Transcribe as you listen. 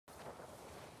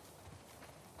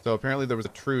So apparently there was a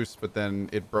truce, but then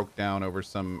it broke down over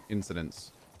some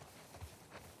incidents.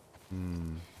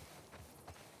 Hmm.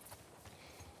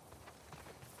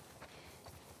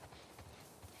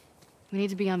 We need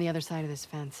to be on the other side of this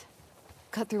fence.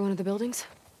 Cut through one of the buildings?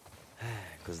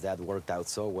 Because that worked out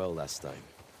so well last time.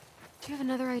 Do you have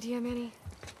another idea, Manny?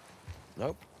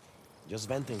 Nope. Just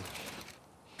venting.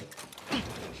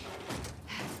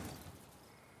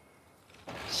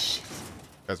 Shit.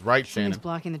 That's right, Someone's Shannon.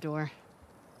 blocking the door.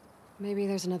 Maybe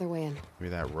there's another way in. Maybe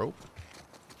that rope?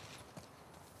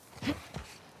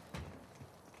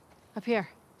 Up here.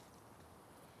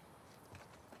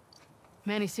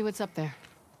 Manny, see what's up there.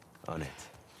 On it.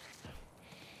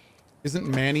 Isn't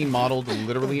Manny modeled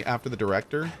literally after the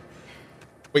director?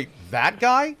 Wait, that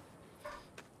guy?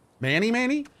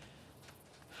 Manny?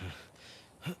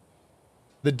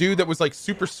 The dude that was like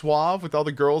super suave with all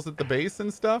the girls at the base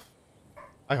and stuff?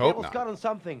 I hope not. Got on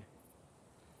something.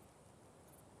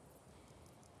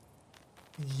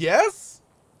 Yes?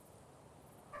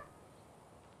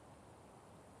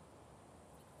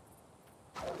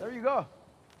 There you go.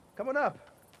 Come on up.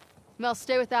 Mel,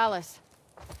 stay with Alice.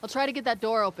 I'll try to get that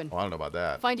door open. Oh, I don't know about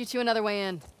that. Find you two another way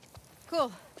in.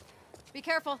 Cool. Be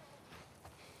careful.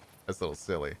 That's a little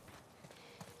silly.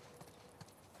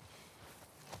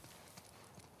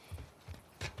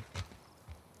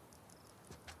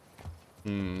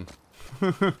 Hmm.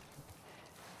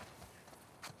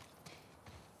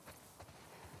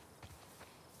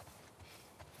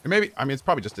 Maybe, I mean, it's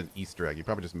probably just an Easter egg. You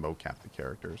probably just mocap the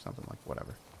character or something, like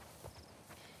whatever.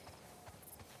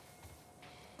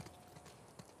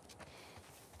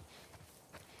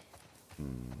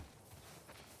 Hmm.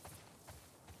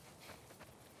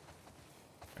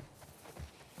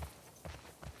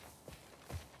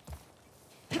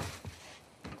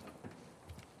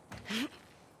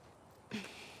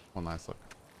 One last look.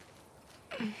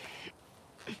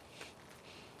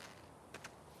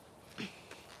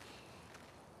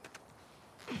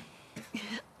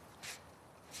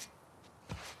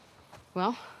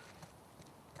 Well?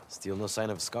 Still no sign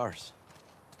of scars.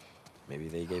 Maybe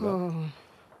they gave up. Oh.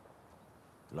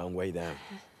 Long way down.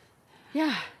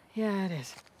 Yeah, it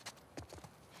is.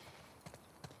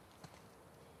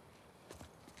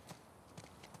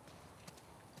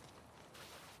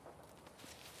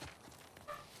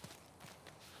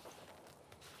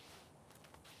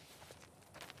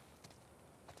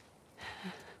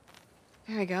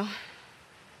 There we go.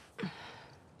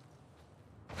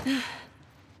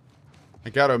 I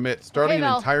gotta admit, starting Okay, an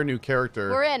Mel. entire new character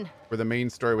We're in. where the main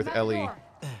story with Open up the Ellie door.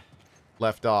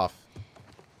 left off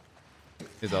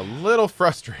is a little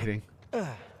frustrating.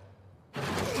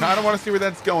 Kind of want to see where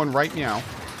that's going right now.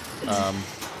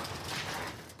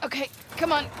 Okay,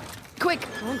 come on. Quick.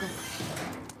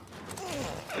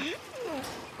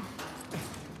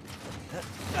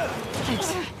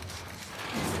 Thanks.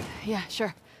 Yeah,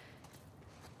 sure.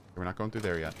 We're not going through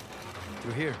there yet.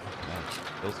 Through here. No,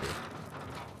 Bill's here.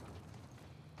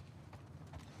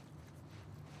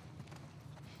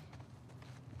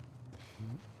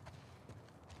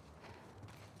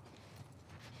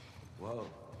 Whoa.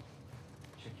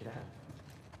 Check it out.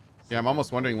 Yeah, I'm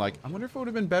almost wondering, like, I wonder if it would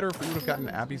have been better if we would have gotten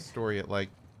Abby's story at, like,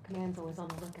 Command's always on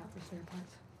the lookout for spare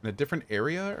parts. in a different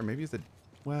area, or maybe it's a,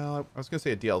 well, I was gonna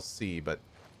say a DLC, but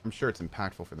I'm sure it's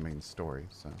impactful for the main story.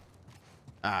 So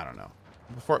I don't know.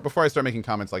 Before I start making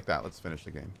comments like that, let's finish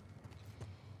the game.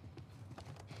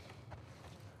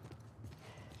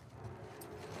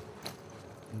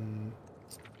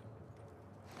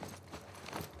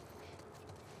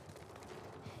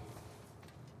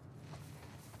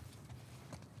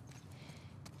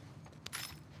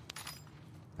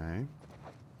 Okay.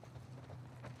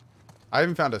 I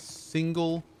haven't found a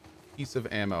single piece of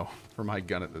ammo for my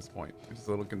gun at this point, which is a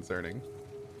little concerning.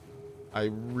 I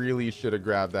really should have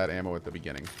grabbed that ammo at the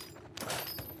beginning.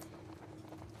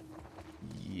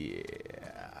 Yeah.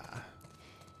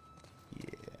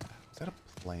 Is that a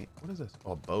plane? What is this?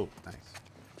 Oh, a boat. Nice.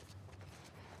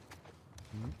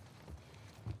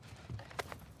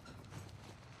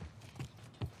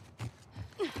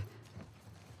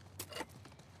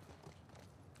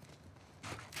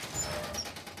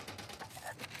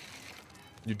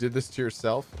 You did this to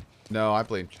yourself? No, I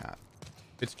blame chat.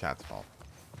 It's chat's fault.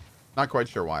 Not quite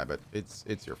sure why, but it's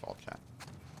your fault, chat.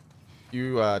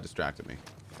 You distracted me.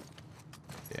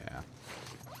 Yeah.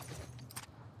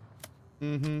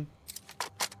 Mm-hmm.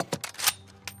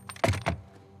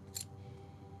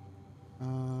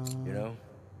 You know,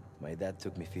 my dad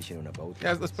took me fishing on a boat.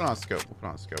 Yeah, let's put on a scope. We'll put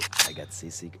on a scope. I got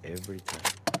seasick every time.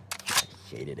 I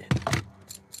hated it.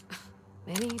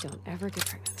 Manny, don't ever get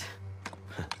pregnant.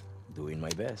 Doing my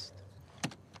best.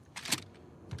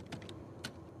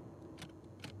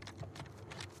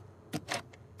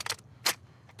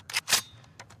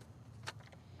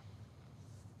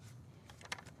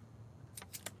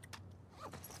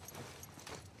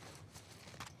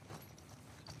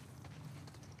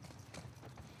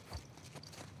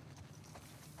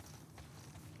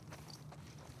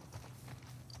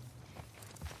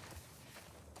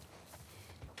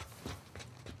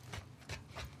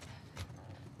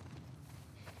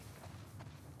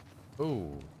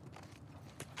 Oh.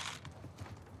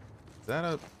 Is that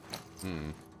a...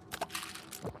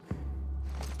 How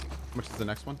much is the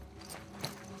next one?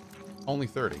 Only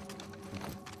 30.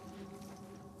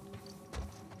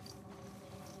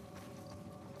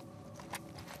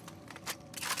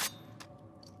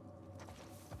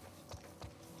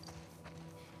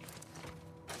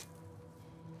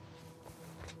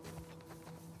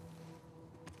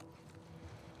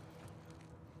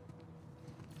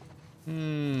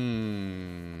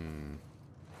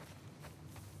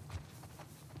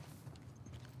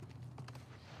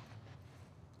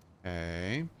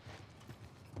 Okay.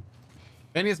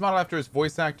 Manny is modeled after his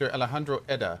voice actor Alejandro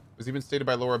Eda. Was even stated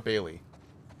by Laura Bailey.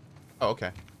 Oh,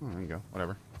 okay. Oh, there you go.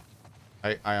 Whatever.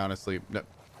 I honestly, no,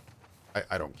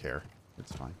 I don't care.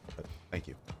 It's fine. But thank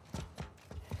you.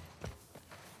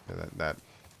 Yeah, that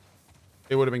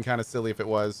it would have been kind of silly if it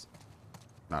was.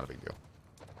 Not a big deal.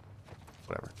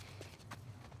 Whatever.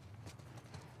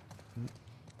 Can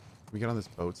we get on this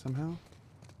boat somehow?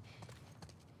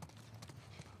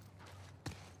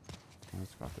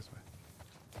 Let's go out this way.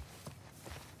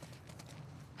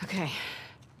 Okay.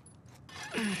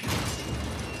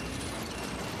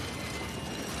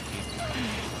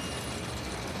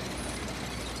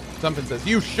 Something says,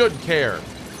 you should care.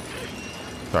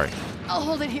 Sorry. I'll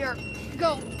hold it here.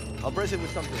 Go. I'll brace it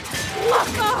with something.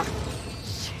 Lock off!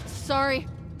 Shit, sorry.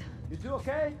 You two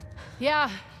okay? Yeah.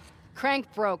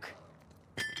 Crank broke.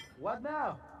 What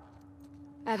now?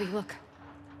 Abby, look.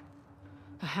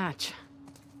 A hatch.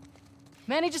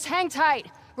 Manny, just hang tight.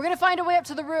 We're gonna find a way up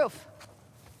to the roof.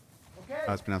 Okay.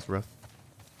 It's pronounced rough.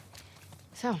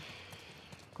 So,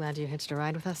 glad you hitched a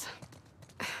ride with us?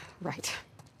 Right.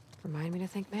 Remind me to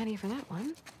thank Manny for that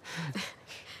one.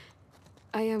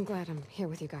 I am glad I'm here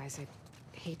with you guys. I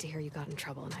hate to hear you got in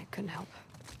trouble and I couldn't help.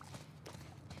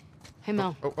 Hey,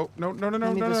 Mel. Oh, no,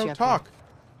 Let me boost you up talk. here.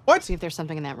 What? See if there's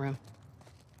something in that room.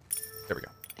 There we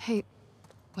go. Hey,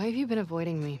 why have you been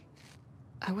avoiding me?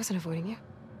 I wasn't avoiding you.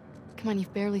 Come on,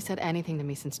 you've barely said anything to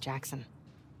me since Jackson.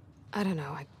 I don't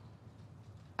know.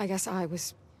 I guess I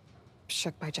was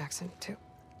shook by Jackson, too.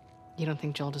 You don't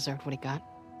think Joel deserved what he got?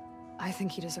 I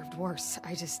think he deserved worse.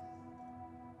 I just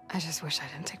wish I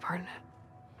didn't take part in it.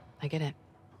 I get it.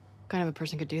 What kind of a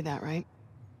person could do that, right?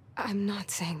 I'm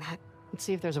not saying that. Let's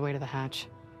see if there's a way to the hatch.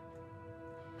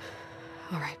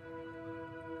 All right.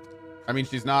 I mean,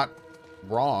 she's not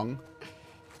wrong.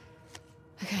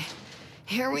 Okay,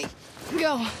 here we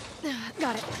go.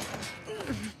 Got it.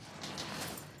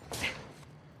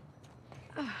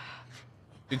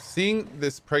 Dude, seeing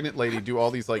this pregnant lady do all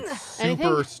these like super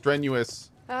Anything?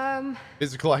 strenuous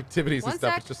physical activities and one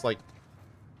stuff, sec. it's just like,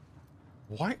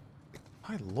 why?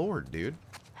 My lord, dude.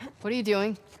 What are you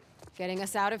doing? Getting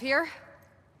us out of here?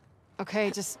 Okay,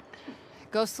 just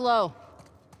go slow.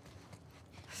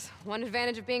 One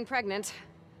advantage of being pregnant.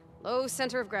 Low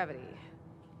center of gravity.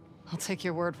 I'll take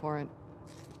your word for it.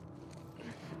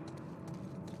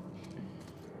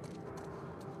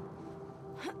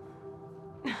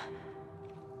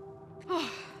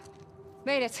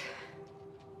 Made it.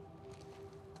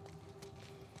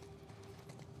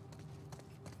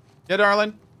 Yeah,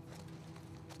 darling.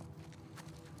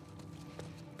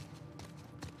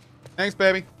 Thanks,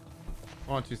 baby.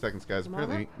 Hold on 2 seconds, guys. Mama?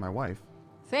 Apparently, my wife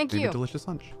Thank made you. a delicious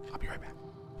lunch. I'll be right back.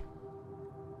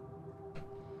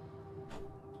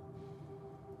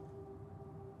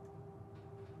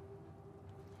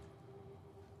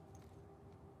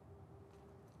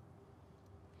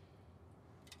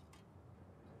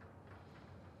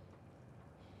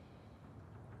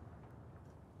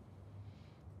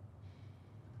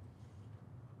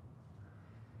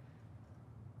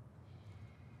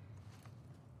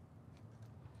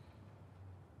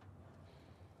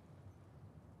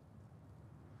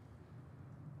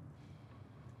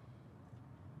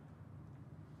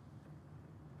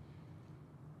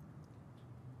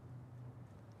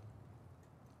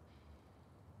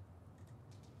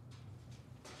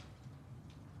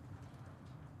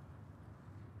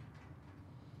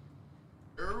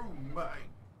 Oh my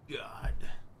god.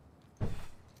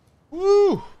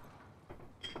 Woo!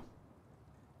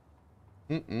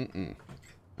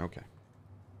 Okay.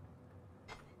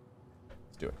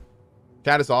 Let's do it.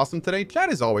 Chat is awesome today.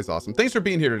 Chat is always awesome. Thanks for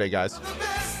being here today, guys.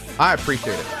 I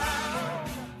appreciate it.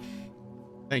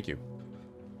 Thank you.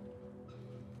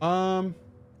 Love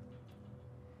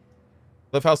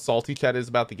how salty chat is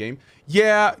about the game.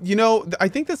 Yeah, you know, I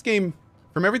think this game,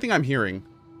 from everything I'm hearing,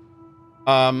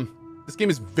 this game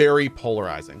is very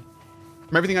polarizing.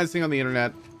 From everything I'm seeing on the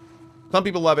internet, some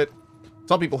people love it,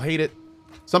 some people hate it,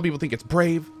 some people think it's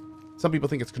brave, some people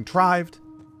think it's contrived,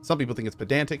 some people think it's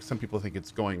pedantic, some people think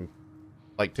it's going,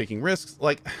 like, taking risks.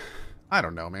 Like, I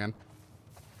don't know, man.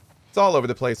 It's all over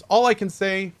the place. All I can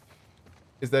say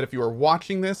is that if you are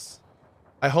watching this,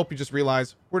 I hope you just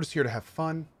realize we're just here to have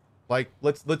fun. Like,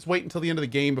 let's wait until the end of the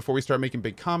game before we start making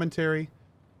big commentary.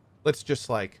 Let's just,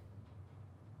 like,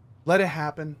 let it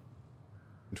happen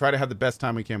and try to have the best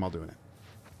time we can while doing it.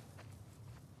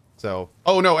 So,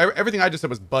 oh no, everything I just said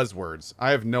was buzzwords.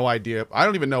 I have no idea. I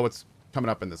don't even know what's coming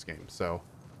up in this game, so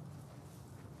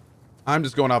I'm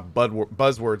just going off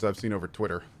buzzwords I've seen over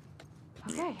Twitter.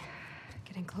 Okay,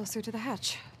 getting closer to the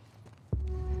hatch.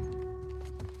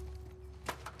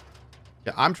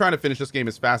 Yeah, I'm trying to finish this game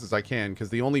as fast as I can because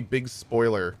the only big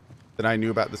spoiler that I knew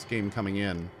about this game coming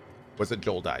in was that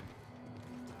Joel died.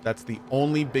 That's the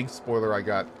only big spoiler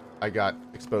I got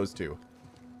exposed to,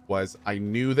 was I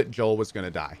knew that Joel was going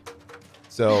to die.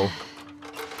 So,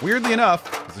 weirdly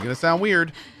enough, this is going to sound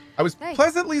weird, I was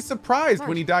pleasantly surprised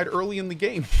when he died early in the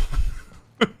game.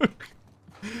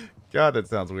 God, that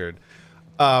sounds weird.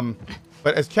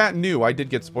 But as chat knew, I did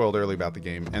get spoiled early about the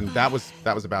game, and that was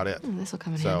about it. This will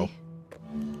come in handy.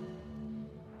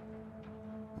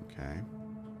 Okay.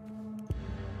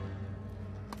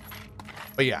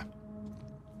 But yeah.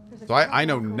 So I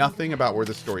know nothing about where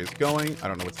the story is going. I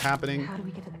don't know what's happening. How do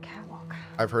we get to the catwalk?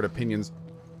 I've heard opinions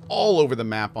all over the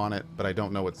map on it, but I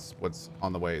don't know what's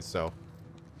on the way, so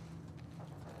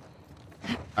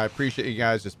I appreciate you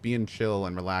guys just being chill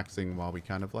and relaxing while we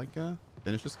kind of like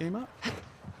finish this game up.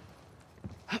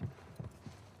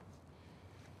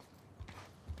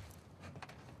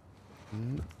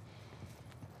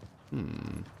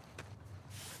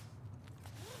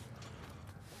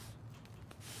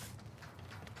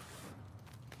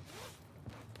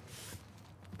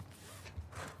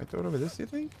 I throw it over this, you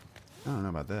think? I don't know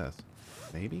about this.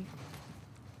 Maybe?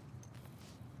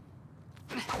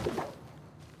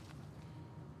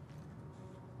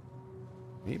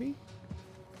 Maybe?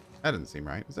 That doesn't seem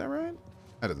right. Is that right?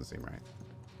 That doesn't seem right.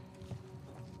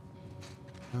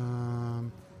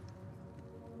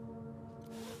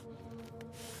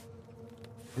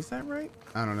 Is that right?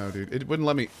 I don't know, dude. It wouldn't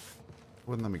let me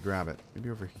grab it. Maybe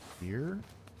over here?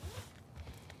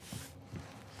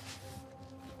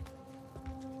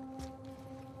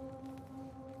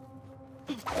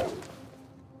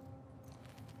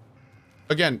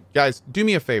 Again, guys, do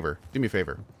me a favor. Do me a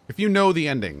favor. If you know the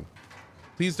ending,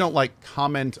 please don't, like,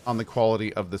 comment on the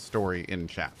quality of the story in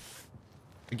chat.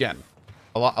 Again,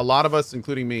 a lot of us,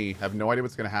 including me, have no idea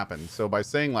what's going to happen. So by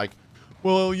saying, like,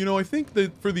 well, you know, I think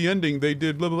that for the ending they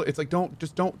did blah, blah, blah. It's like, don't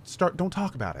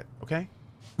talk about it, okay?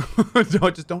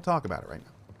 just don't talk about it right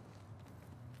now.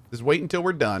 Just wait until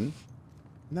we're done,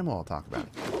 and then we'll all talk about it.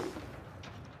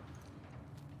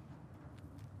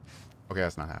 Okay,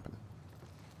 that's not happening.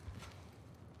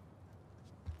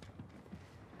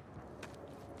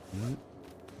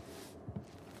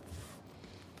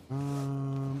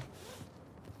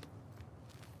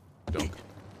 Dunk.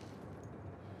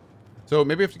 So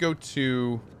maybe I have to go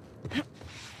to a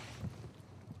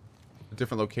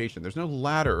different location. There's no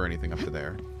ladder or anything up to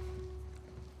there.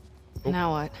 Oh.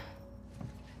 Now what?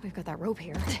 We've got that rope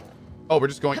here. Oh, we're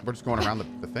just going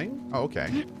around the thing? Oh,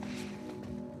 okay.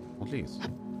 Well, geez.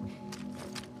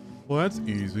 Well, that's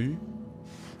easy.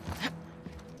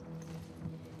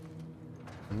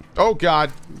 Oh,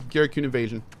 God. Gary Kuhn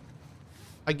invasion.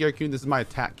 Hi, Gary Kuhn. This is my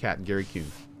attack cat, Gary Kuhn.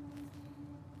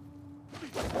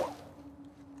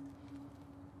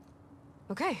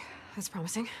 Okay, that's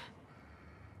promising.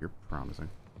 You're promising.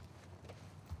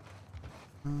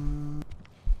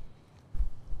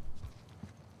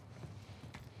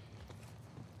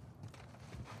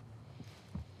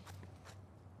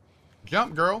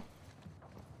 Jump, girl.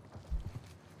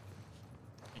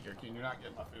 Hey, Gary Kuhn, you're not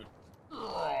getting my food.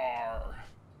 Roar.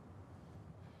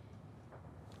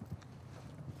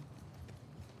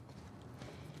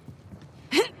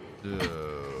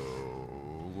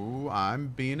 So, I'm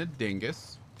being a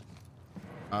dingus.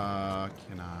 Can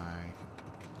I?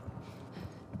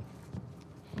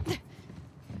 Can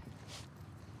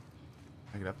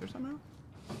I get up there somehow?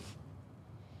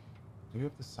 Maybe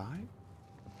up the side?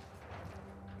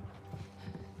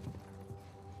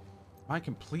 Am I a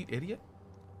complete idiot?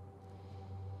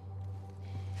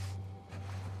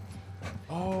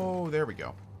 Oh, there we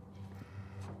go.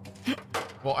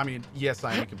 Well, I mean, yes,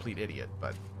 I am a complete idiot,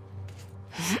 but...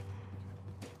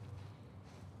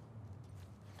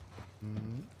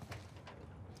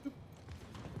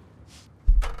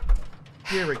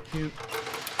 Very cute.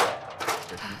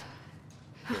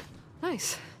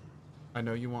 Nice. I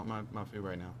know you want my food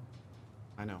right now.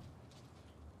 I know.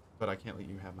 But I can't let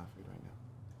you have my food right now.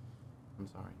 I'm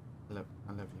sorry. I love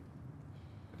you.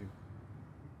 I do.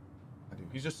 I do.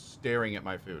 He's just staring at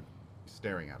my food. He's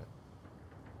staring at it.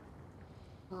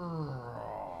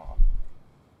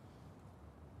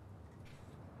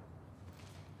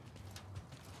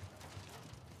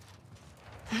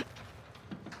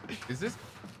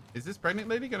 Is this pregnant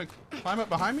lady gonna climb up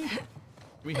behind me? Can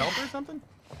we help her or something?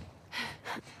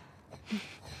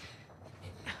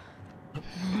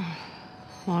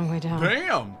 Long way down.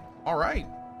 Damn! Alright.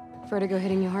 Vertigo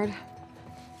hitting you hard?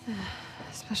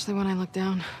 Especially when I look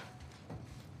down.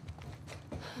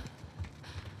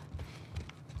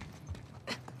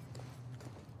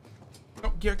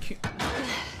 Oh, yeah,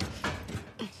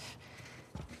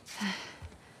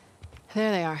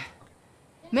 There they are.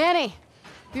 Manny!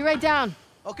 Be right down.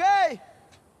 Okay.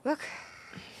 Look.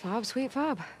 Fob, sweet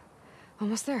fob.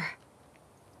 Almost there.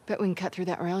 Bet we can cut through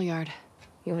that rail yard.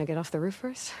 You want to get off the roof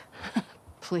first?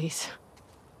 Please.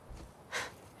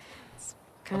 It's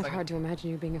kind of hard to imagine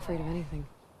you being afraid of anything.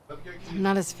 I'm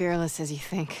not as fearless as you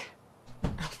think.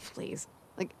 Oh, please.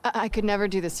 Like, I could never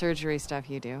do the surgery stuff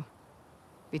you do.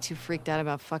 Be too freaked out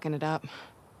about fucking it up.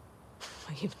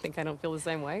 You think I don't feel the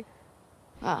same way?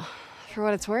 Well, for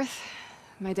what it's worth,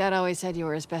 my dad always said you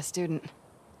were his best student.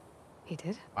 He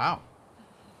did? Wow.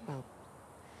 Well,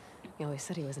 he always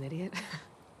said he was an idiot.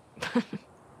 Come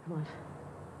on.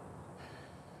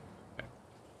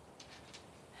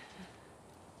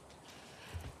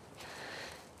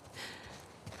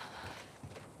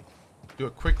 Do a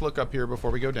quick look up here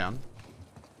before we go down.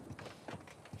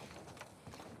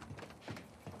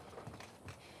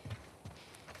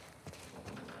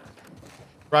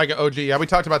 Raga OG. Yeah, we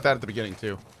talked about that at the beginning,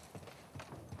 too.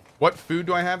 What food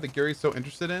do I have that Gary's so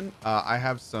interested in? I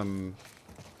have some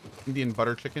Indian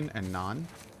butter chicken and naan.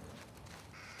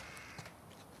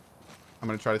 I'm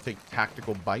going to try to take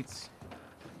tactical bites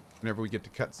whenever we get to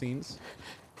cutscenes.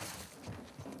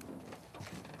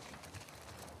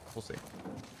 We'll see.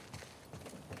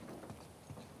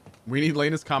 We need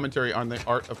Lena's commentary on the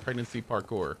art of pregnancy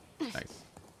parkour. Nice.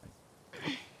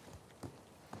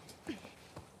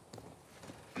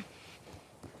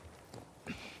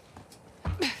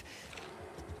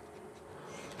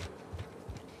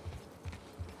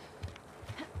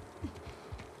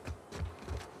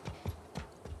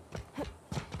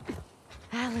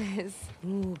 Alice.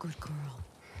 Ooh, good girl.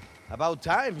 About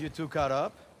time you two caught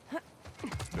up.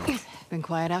 Been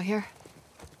quiet out here?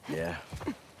 Yeah.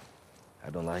 I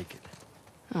don't like it.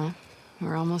 Oh,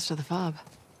 we're almost to the fob.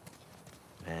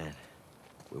 Man,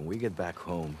 when we get back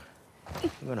home,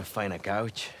 I'm gonna find a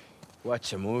couch,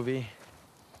 watch a movie,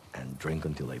 and drink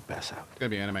until I pass out. It's gonna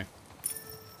be anime.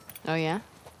 Oh, yeah?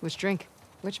 Which drink?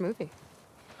 Which movie?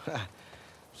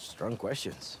 Strong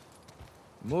questions.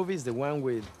 Movie's the one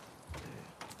with...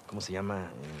 ¿Cómo se llama?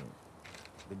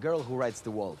 The girl who rides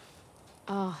the wolf.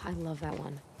 Oh, I love that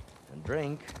one. And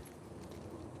drink...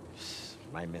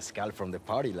 my mezcal from the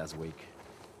party last week.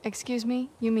 Excuse me?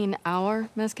 You mean our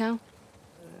mezcal?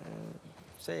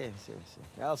 See.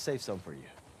 I'll save some for you.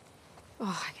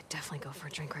 Oh, I could definitely go for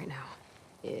a drink right now.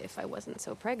 If I wasn't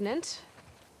so pregnant.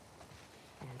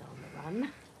 And on the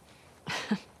run.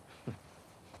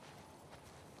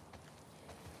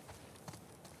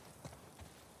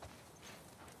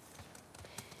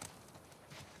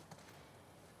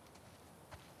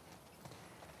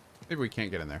 Maybe we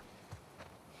can't get in there.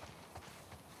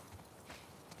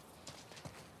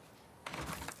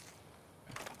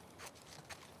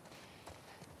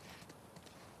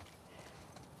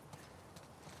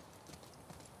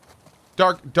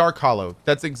 Dark Hollow.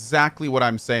 That's exactly what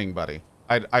I'm saying, buddy.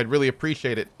 I'd really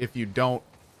appreciate it if you don't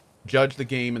judge the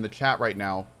game in the chat right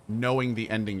now, knowing the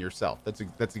ending yourself. That's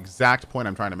the exact point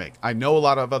I'm trying to make. I know a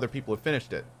lot of other people have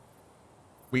finished it.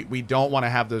 We don't want to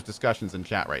have those discussions in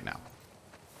chat right now.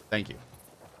 Thank you.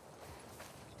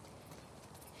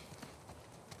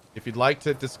 If you'd like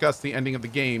to discuss the ending of the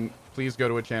game, please go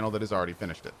to a channel that has already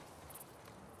finished it.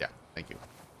 Yeah, thank you.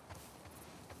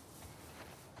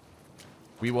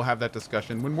 We will have that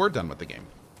discussion when we're done with the game.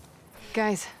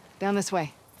 Guys, down this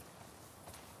way.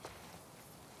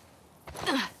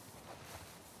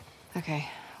 Okay,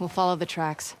 we'll follow the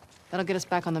tracks. That'll get us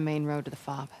back on the main road to the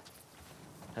fob.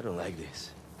 I don't like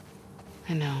this.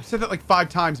 I know. I said that like 5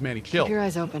 times, Manny. Chill. Keep your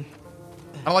eyes open.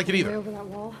 I don't like it Way either. over that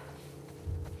wall.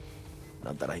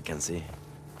 Not that I can see.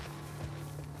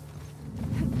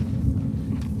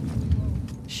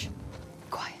 Shh.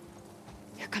 Quiet.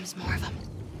 Here comes more of them.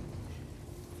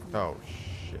 Oh,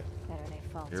 shit. Better they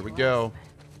fall Here to we us, go.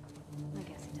 but I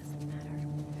guess it doesn't matter.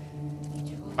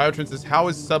 Each one Biotrin says, how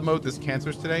is sub mode this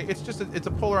cancerous today? It's just, it's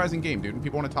a polarizing game, dude, and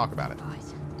people want to talk about it.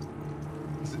 boys.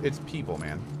 It's people,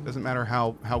 man. Doesn't matter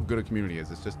how good a community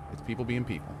is. It's people being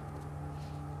people.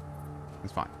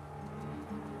 It's fine.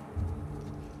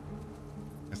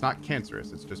 It's not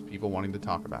cancerous. It's just people wanting to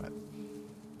talk about it.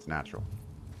 It's natural.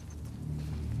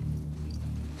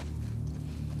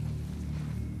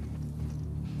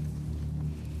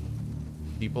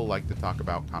 People like to talk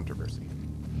about controversy.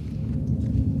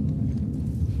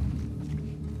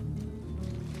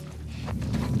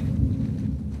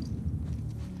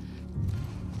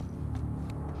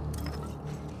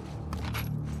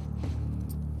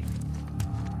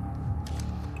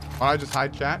 Why don't I just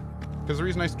hide chat? Because the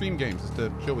reason I stream games is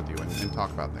to chill with you and talk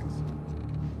about things.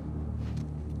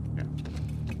 Yeah.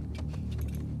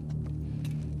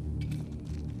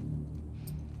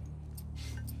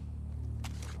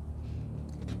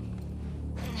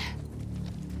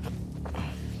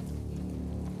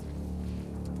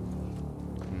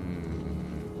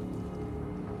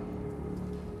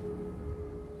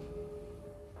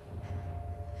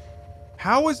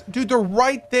 How is... Dude, they're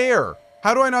right there.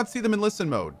 How do I not see them in listen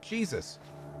mode? Jesus.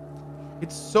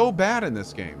 It's so bad in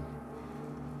this game.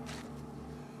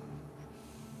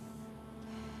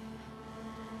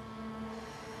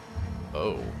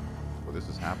 Oh. Well, this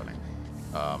is happening.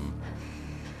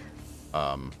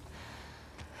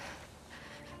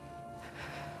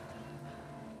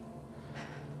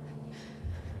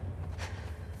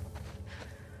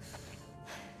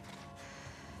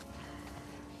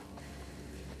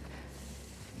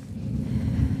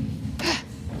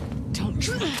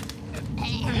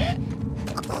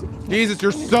 Jesus,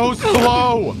 you're so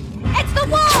slow! It's the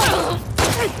wall!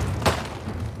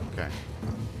 Okay.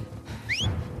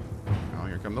 Oh,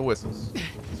 here come the whistles.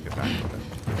 Let's get back to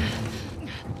it.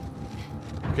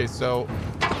 Okay, so...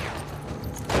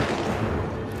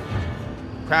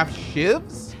 Craft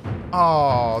shivs?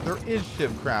 Oh, there is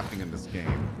shiv crafting in this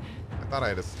game. I thought I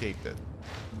had escaped it.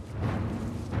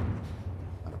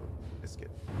 Son of a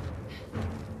biscuit.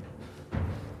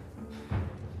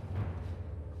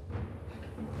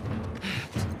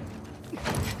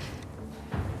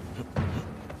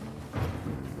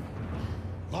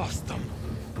 Lost them.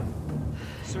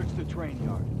 Search the train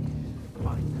yard.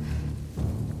 Fine.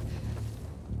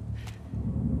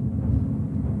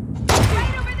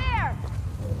 Right over there!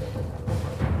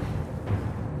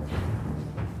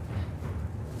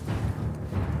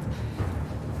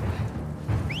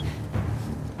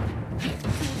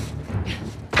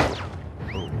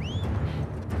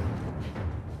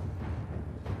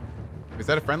 Is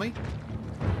that a friendly?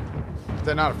 Is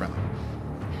that not a friendly?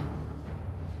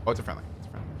 Oh, it's a friendly. It's a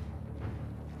friendly.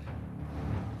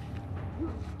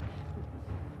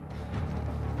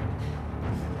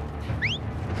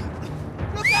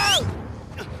 Look out!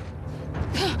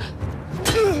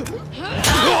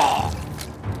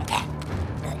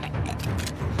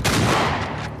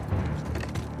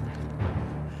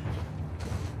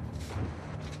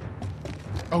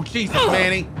 Oh, Jesus,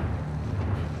 Manny.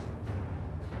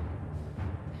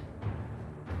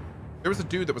 There was a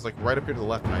dude that was like right up here to the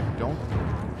left, and I don't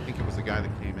think it was the guy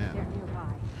that came in. They're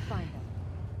nearby. Find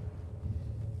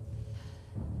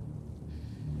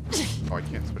them. Oh, I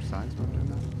can't switch sides when I'm doing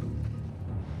that.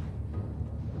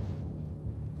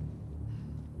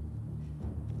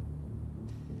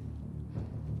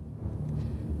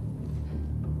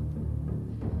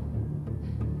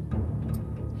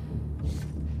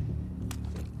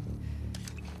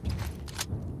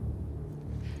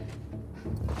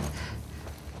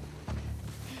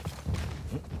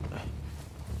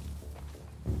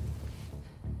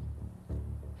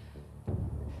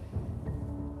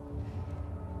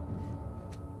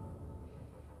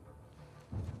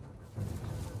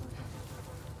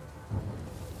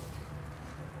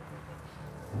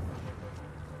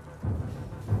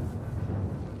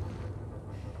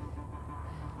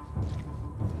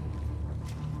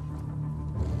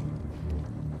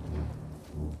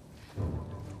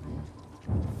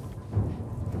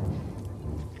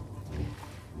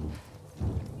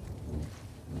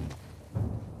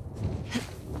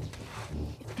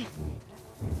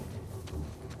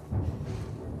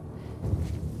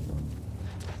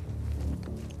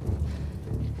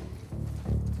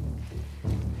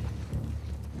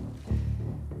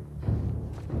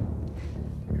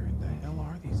 Where in the hell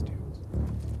are these dudes?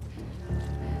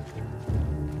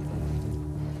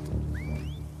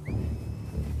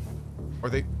 Are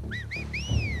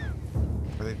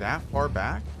they that far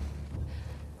back?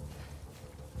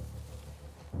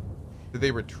 Did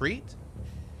they retreat?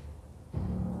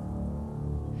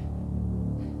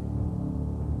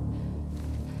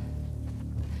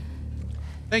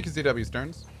 Thank you, ZW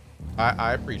Stearns.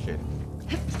 I appreciate it.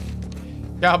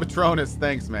 Galvatronus,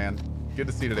 thanks, man. Good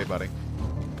to see you today, buddy.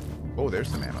 Oh, there's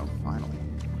some ammo, finally.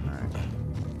 All right.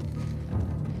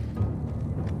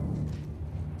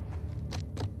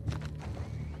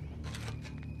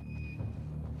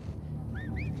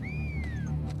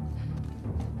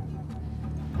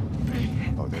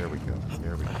 There we go.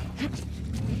 There we go.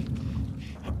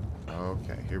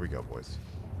 Okay, here we go, boys.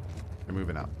 We're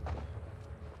moving up.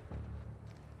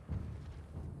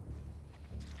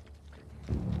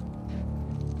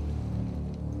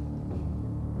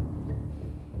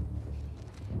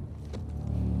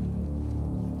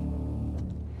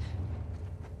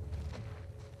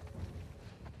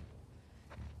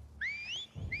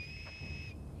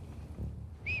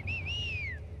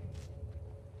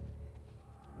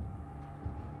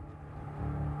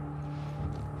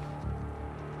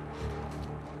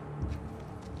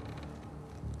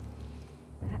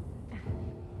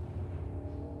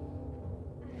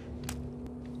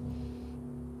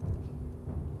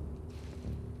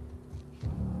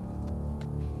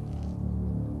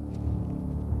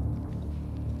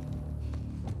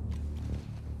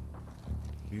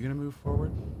 You gonna move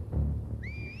forward?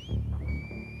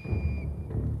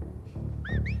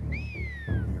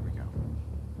 Here we go.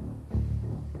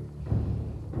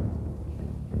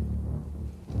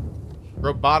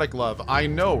 Robotic love. I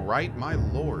know, right? My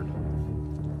lord.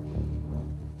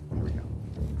 Here we go.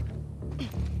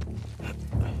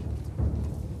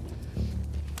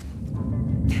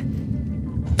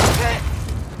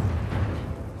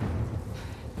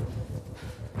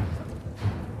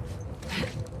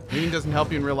 Lean doesn't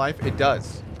help you in real life. It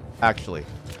does, actually.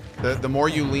 The more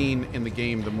you lean in the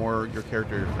game, the more your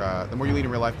character, the more you lean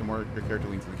in real life, the more your character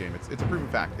leans in the game. It's a proven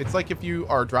fact. It's like if you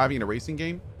are driving in a racing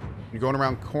game, you're going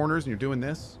around corners and you're doing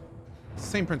this. It's the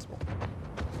same principle.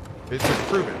 It's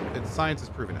proven. Science has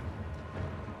proven it.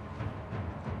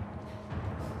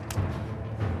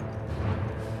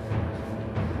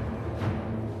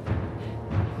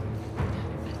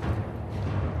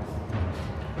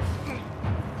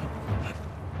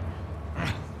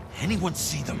 Anyone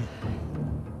see them?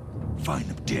 Find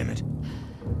them, damn it.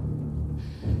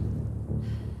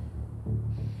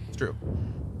 It's true.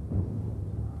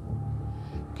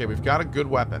 Okay, we've got a good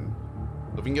weapon.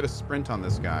 If we can get a sprint on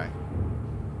this guy.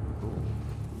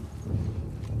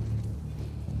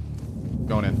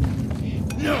 Going in.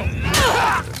 No!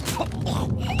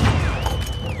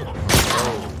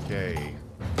 Okay.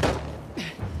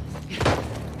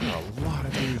 There are a lot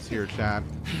of dudes here, chat.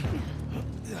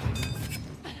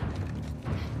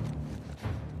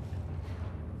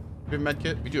 Do we have a med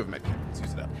kit? We do have a med kit. Let's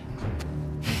use it up.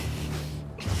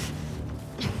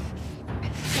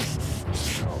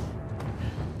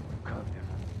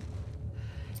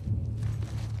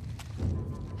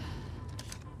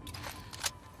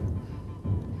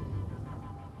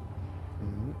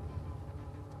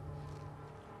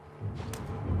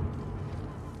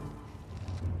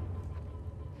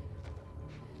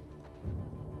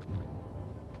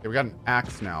 Okay, we got an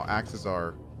axe now. Axes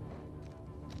are...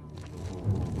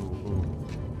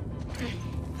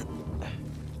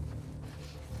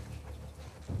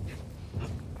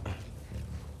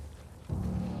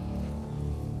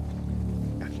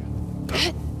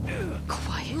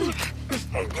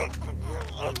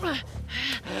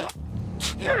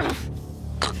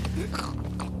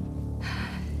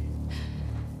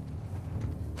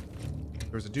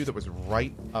 There was a dude that was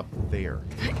right up there.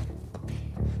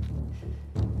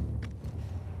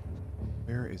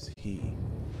 Where is he?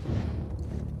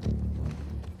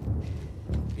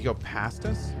 Did he go past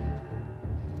us?